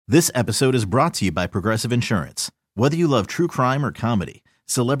This episode is brought to you by Progressive Insurance. Whether you love true crime or comedy,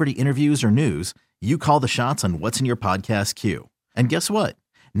 celebrity interviews or news, you call the shots on what's in your podcast queue. And guess what?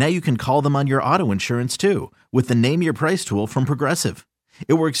 Now you can call them on your auto insurance too with the Name Your Price tool from Progressive.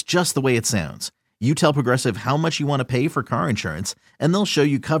 It works just the way it sounds. You tell Progressive how much you want to pay for car insurance, and they'll show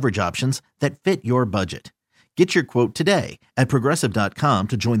you coverage options that fit your budget. Get your quote today at Progressive.com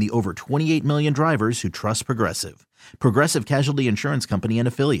to join the over 28 million drivers who trust Progressive. Progressive Casualty Insurance Company and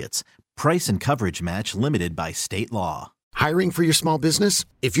Affiliates. Price and coverage match limited by state law. Hiring for your small business?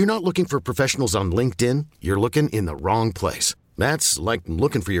 If you're not looking for professionals on LinkedIn, you're looking in the wrong place. That's like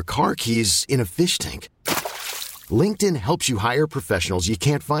looking for your car keys in a fish tank. LinkedIn helps you hire professionals you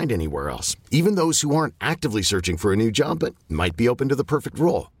can't find anywhere else, even those who aren't actively searching for a new job but might be open to the perfect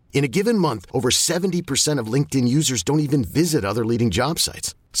role. In a given month, over 70% of LinkedIn users don't even visit other leading job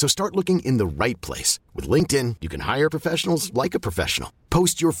sites. So start looking in the right place. With LinkedIn, you can hire professionals like a professional.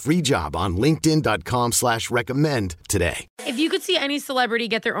 Post your free job on linkedin.com/recommend today. If you could see any celebrity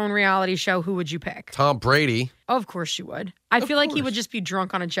get their own reality show, who would you pick? Tom Brady. Of course you would. I feel like he would just be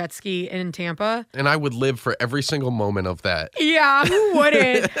drunk on a jet ski in Tampa. And I would live for every single moment of that. Yeah, who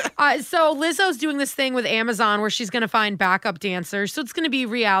wouldn't? So Lizzo's doing this thing with Amazon where she's going to find backup dancers. So it's going to be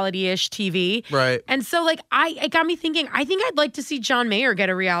reality-ish TV. Right. And so it got me thinking, I think I'd like to see John Mayer get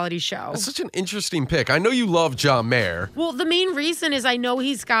a reality show. That's such an interesting pick. I know you love John Mayer. Well, the main reason is I know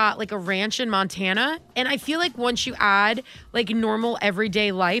he's got like a ranch in Montana. And I feel like once you add like normal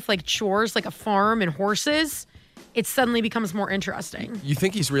everyday life, like chores, like a farm and horses, it suddenly becomes more interesting. You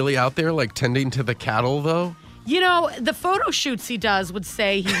think he's really out there like tending to the cattle though? You know, the photo shoots he does would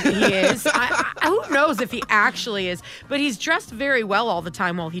say he is. Who knows if he actually is, but he's dressed very well all the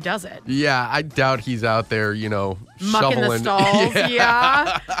time while he does it. Yeah, I doubt he's out there, mucking shoveling. the stalls,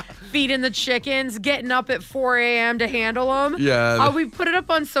 yeah. Feeding the chickens, getting up at 4 a.m. to handle them. Yeah. We put it up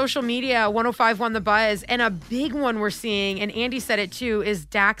on social media, 105.1 The Buzz, and a big one we're seeing, and Andy said it too, is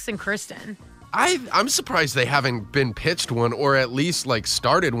Dax and Kristen. I'm surprised they haven't been pitched one or at least like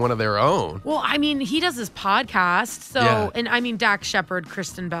started one of their own. Well, I mean, he does his podcast. So, Yeah. And I mean, Dax Shepard,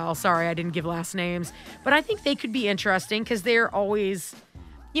 Kristen Bell. Sorry, I didn't give last names. But I think they could be interesting because they're always,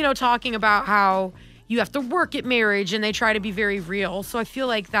 talking about how you have to work at marriage and they try to be very real. So I feel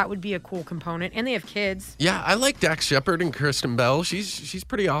like that would be a cool component. And they have kids. Yeah, I like Dax Shepard and Kristen Bell. She's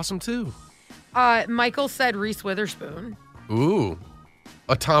pretty awesome too. Michael said Reese Witherspoon. Ooh.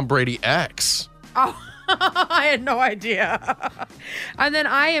 A Tom Brady ex. Oh, I had no idea. And then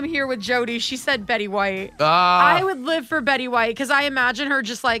I am here with Jody. She said Betty White. I would live for Betty White because I imagine her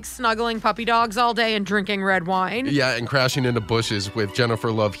just like snuggling puppy dogs all day and drinking red wine. Yeah, and crashing into bushes with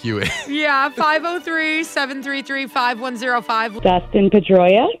Jennifer Love Hewitt. Yeah, 503-733-5105. Dustin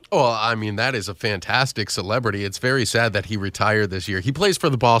Pedroia. Well, I mean, that is a fantastic celebrity. It's very sad that he retired this year. He plays for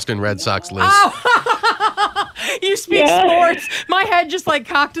the Boston Red Sox, Liz. You speak sports. My head just like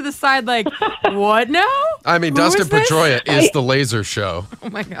cocked to the side like, what now? I mean, Who Dustin is this? Pedroia is the Laser Show. Oh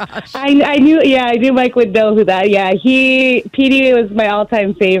my gosh. I knew Mike would know who that. Yeah, PD was my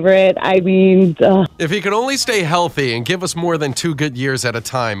all-time favorite. I mean, If he could only stay healthy and give us more than 2 good years at a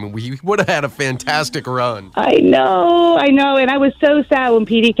time, we would have had a fantastic run. I know. And I was so sad when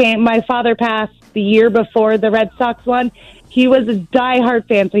PD came. My father passed the year before the Red Sox won. He was a diehard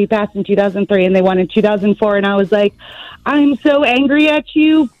fan, so he passed in 2003, and they won in 2004, and I was like, I'm so angry at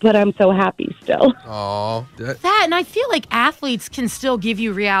you, but I'm so happy still. Oh, That, and I feel like athletes can still give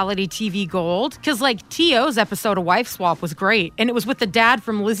you reality TV gold, because like T.O.'s episode of Wife Swap was great, and it was with the dad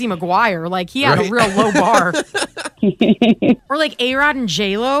from Lizzie McGuire. Like, he had a real low bar. Or like A-Rod and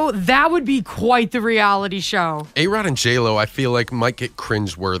J-Lo, that would be quite the reality show. A-Rod and J-Lo, I feel like might get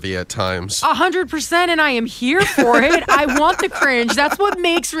cringeworthy at times. 100%, and I am here for it. I want the cringe. That's what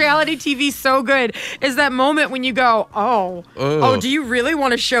makes reality TV so good, is that moment when you go, oh, do you really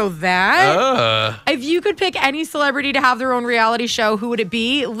want to show that? If you could pick any celebrity to have their own reality show, who would it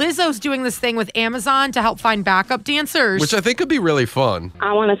be? Lizzo's doing this thing with Amazon to help find backup dancers. Which I think could be really fun.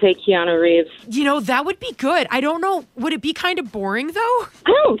 I want to say Keanu Reeves. That would be good. I don't know. Would it be kind of boring, though?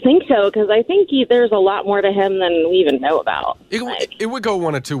 I don't think so, because I think there's a lot more to him than we even know about. It would go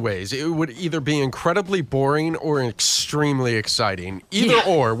one of two ways. It would either be incredibly boring or extremely exciting. Either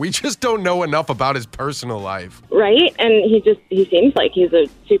or. We just don't know enough about his personal life. Right? And he seems like he's a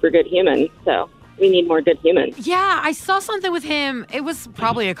super good human, so we need more good humans. Yeah, I saw something with him. It was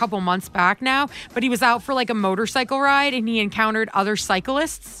probably a couple months back now, but he was out for like a motorcycle ride and he encountered other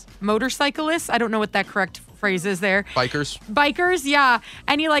motorcyclists. I don't know what that correct phrases there. Bikers, yeah.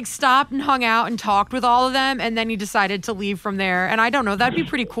 And he like stopped and hung out and talked with all of them, and then he decided to leave from there. And I don't know, that'd be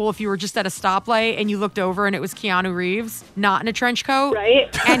pretty cool if you were just at a stoplight and you looked over and it was Keanu Reeves, not in a trench coat. Right?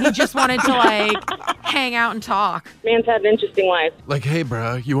 And he just wanted to like hang out and talk. Man's had an interesting life. like, hey,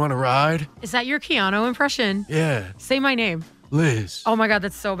 bro, you want to ride? Is that your Keanu impression? Yeah, Say my name. Liz. Oh my God,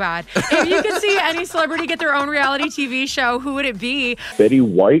 that's so bad. If you could see any celebrity get their own reality TV show, who would it be? Betty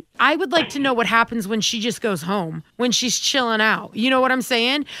White. I would like to know what happens when she just goes home, when she's chilling out. You know what I'm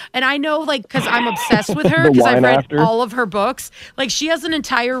saying? And I know, like, because I'm obsessed with her, The because I've wine read after? all of her books. Like, she has an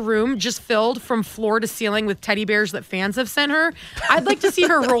entire room just filled from floor to ceiling with teddy bears that fans have sent her. I'd like to see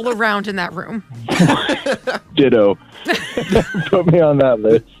her roll around in that room. Ditto. Put me on that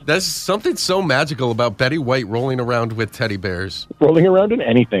list. There's something so magical about Betty White rolling around with teddy bears. Rolling around in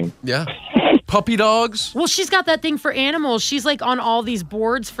anything. Yeah. Puppy dogs. Well, she's got that thing for animals. She's like on all these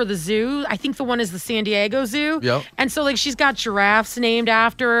boards for the zoo. I think the one is the San Diego Zoo. Yep. And so like she's got giraffes named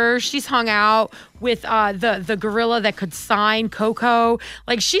after her. She's hung out with the gorilla that could sign Coco.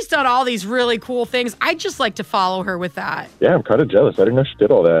 Like she's done all these really cool things. I'd just like to follow her with that. Yeah, I'm kind of jealous. I didn't know she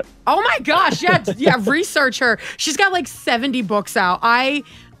did all that. Oh my gosh. Yeah, research her. She's got like 70 books out. I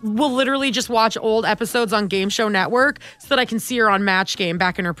will literally just watch old episodes on Game Show Network so that I can see her on Match Game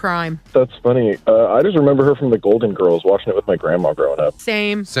back in her prime. That's funny. I just remember her from the Golden Girls, watching it with my grandma growing up.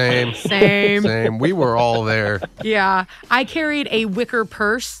 Same. Same. We were all there. Yeah. I carried a wicker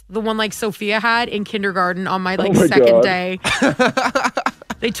purse, the one like Sophia had in kindergarten on my my second God. day.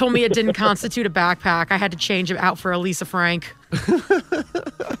 They told me it didn't constitute a backpack. I had to change it out for Elisa Frank.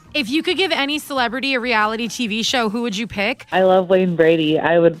 If you could give any celebrity a reality TV show, who would you pick? I love Wayne Brady.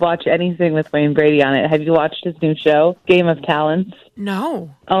 I would watch anything with Wayne Brady on it. Have you watched his new show, Game of Talents?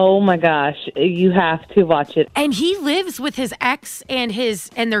 No. Oh my gosh, you have to watch it. And he lives with his ex and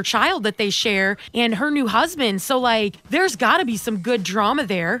their child that they share and her new husband. So like there's got to be some good drama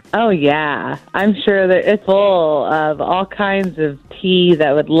there. Oh yeah, I'm sure that it's full of all kinds of tea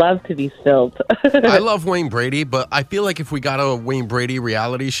that would love to be spilled. I love Wayne Brady, but I feel like if we got a Wayne Brady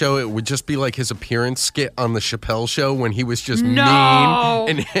reality show, it would just be like his appearance skit on the Chappelle Show when he was just mean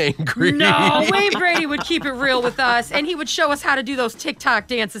and angry. No, Wayne Brady would keep it real with us, and he would show us how to do those TikTok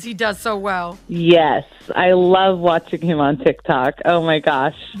dances he does so well. Yes, I love watching him on TikTok. Oh my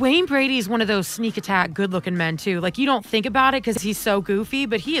gosh. Wayne Brady is one of those sneak attack good-looking men, too. Like, you don't think about it because he's so goofy,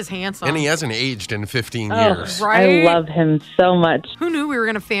 but he is handsome. And he hasn't aged in 15 years. Right? I love him so much. Who knew we were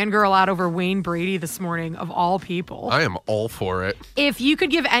going to fangirl out over Wayne Brady this morning, of all people? I am all for it. If you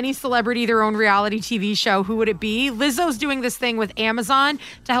could give any celebrity their own reality TV show, who would it be? Lizzo's doing this thing with Amazon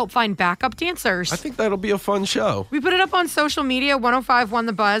to help find backup dancers. I think that'll be a fun show. We put it up on social media, 105.1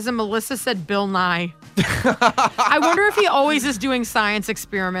 The Buzz, and Melissa said Bill Nye. I wonder if he always is doing science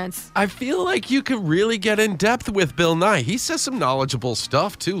experiments. I feel like you could really get in depth with Bill Nye. He says some knowledgeable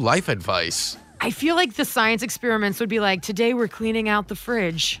stuff, too, life advice. I feel like the science experiments would be like, today we're cleaning out the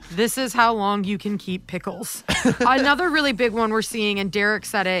fridge. This is how long you can keep pickles. Another really big one we're seeing, and Derek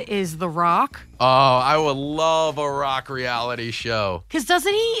said it, is The Rock. Oh, I would love a rock reality show. Because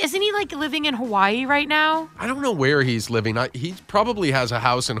isn't he like living in Hawaii right now? I don't know where he's living. He probably has a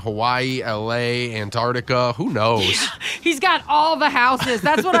house in Hawaii, LA, Antarctica. Who knows? He's got all the houses.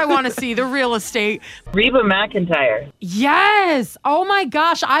 That's what I want to see, the real estate. Reba McEntire. Yes. Oh my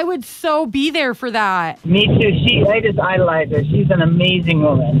gosh, I would so be there for that. Me too. I just idolize her. She's an amazing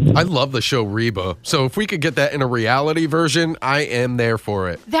woman. I love the show Reba. So if we could get that in a reality version, I am there for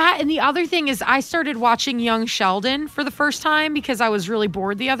it. That, and the other thing is I started watching Young Sheldon for the first time because I was really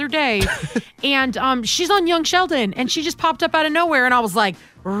bored the other day. And she's on Young Sheldon, and she just popped up out of nowhere, and I was like,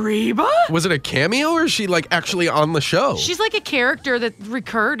 Reba? Was it a cameo, or is she like actually on the show? She's like a character that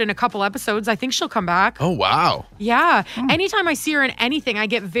recurred in a couple episodes. I think she'll come back. Oh, wow. Yeah. Anytime I see her in anything, I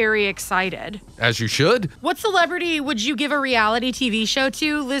get very excited. As you should. What celebrity would you give a reality TV show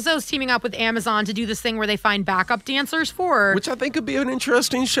to? Lizzo's teaming up with Amazon to do this thing where they find backup dancers for her. Which I think could be an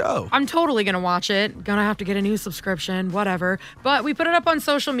interesting show. I'm totally going to watch it. Gonna have to get a new subscription, whatever. But we put it up on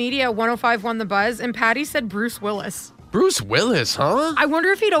social media, 105.1 The Buzz, and Patty said Bruce Willis. Bruce Willis, huh? I wonder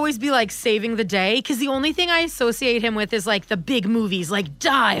if he'd always be like saving the day, because the only thing I associate him with is like the big movies, like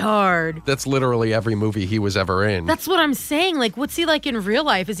Die Hard. That's literally every movie he was ever in. That's what I'm saying. Like, what's he like in real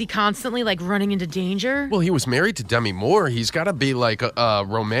life? Is he constantly like running into danger? Well, he was married to Demi Moore. He's got to be like a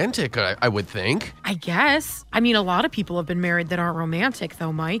romantic, I would think. I guess. I mean, a lot of people have been married that aren't romantic,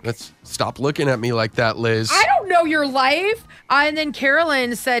 though, Mike. Let's stop looking at me like that, Liz. I don't know your life. And then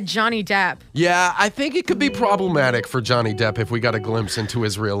Carolyn said Johnny Depp. Yeah, I think it could be problematic for Johnny Depp if we got a glimpse into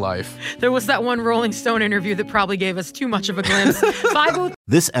his real life. There was that one Rolling Stone interview that probably gave us too much of a glimpse.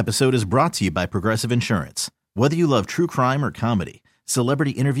 This episode is brought to you by Progressive Insurance. Whether you love true crime or comedy,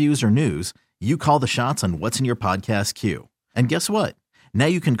 celebrity interviews or news, you call the shots on what's in your podcast queue. And guess what? Now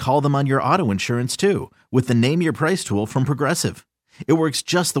you can call them on your auto insurance too with the Name Your Price tool from Progressive. It works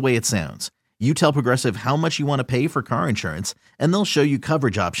just the way it sounds. You tell Progressive how much you want to pay for car insurance, and they'll show you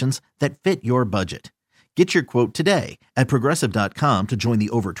coverage options that fit your budget. Get your quote today at Progressive.com to join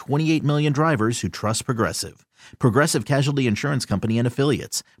the over 28 million drivers who trust Progressive. Progressive Casualty Insurance Company and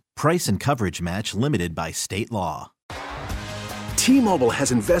Affiliates. Price and coverage match limited by state law. T-Mobile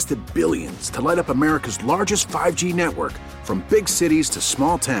has invested billions to light up America's largest 5G network, from big cities to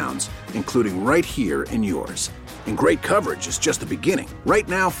small towns, including right here in yours. And great coverage is just the beginning. Right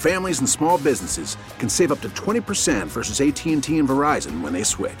now, families and small businesses can save up to 20% versus AT&T and Verizon when they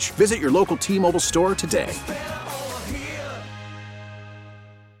switch. Visit your local T-Mobile store today.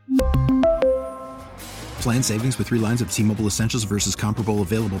 Plan savings with 3 lines of T-Mobile Essentials versus comparable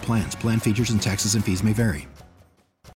available plans. Plan features and taxes and fees may vary.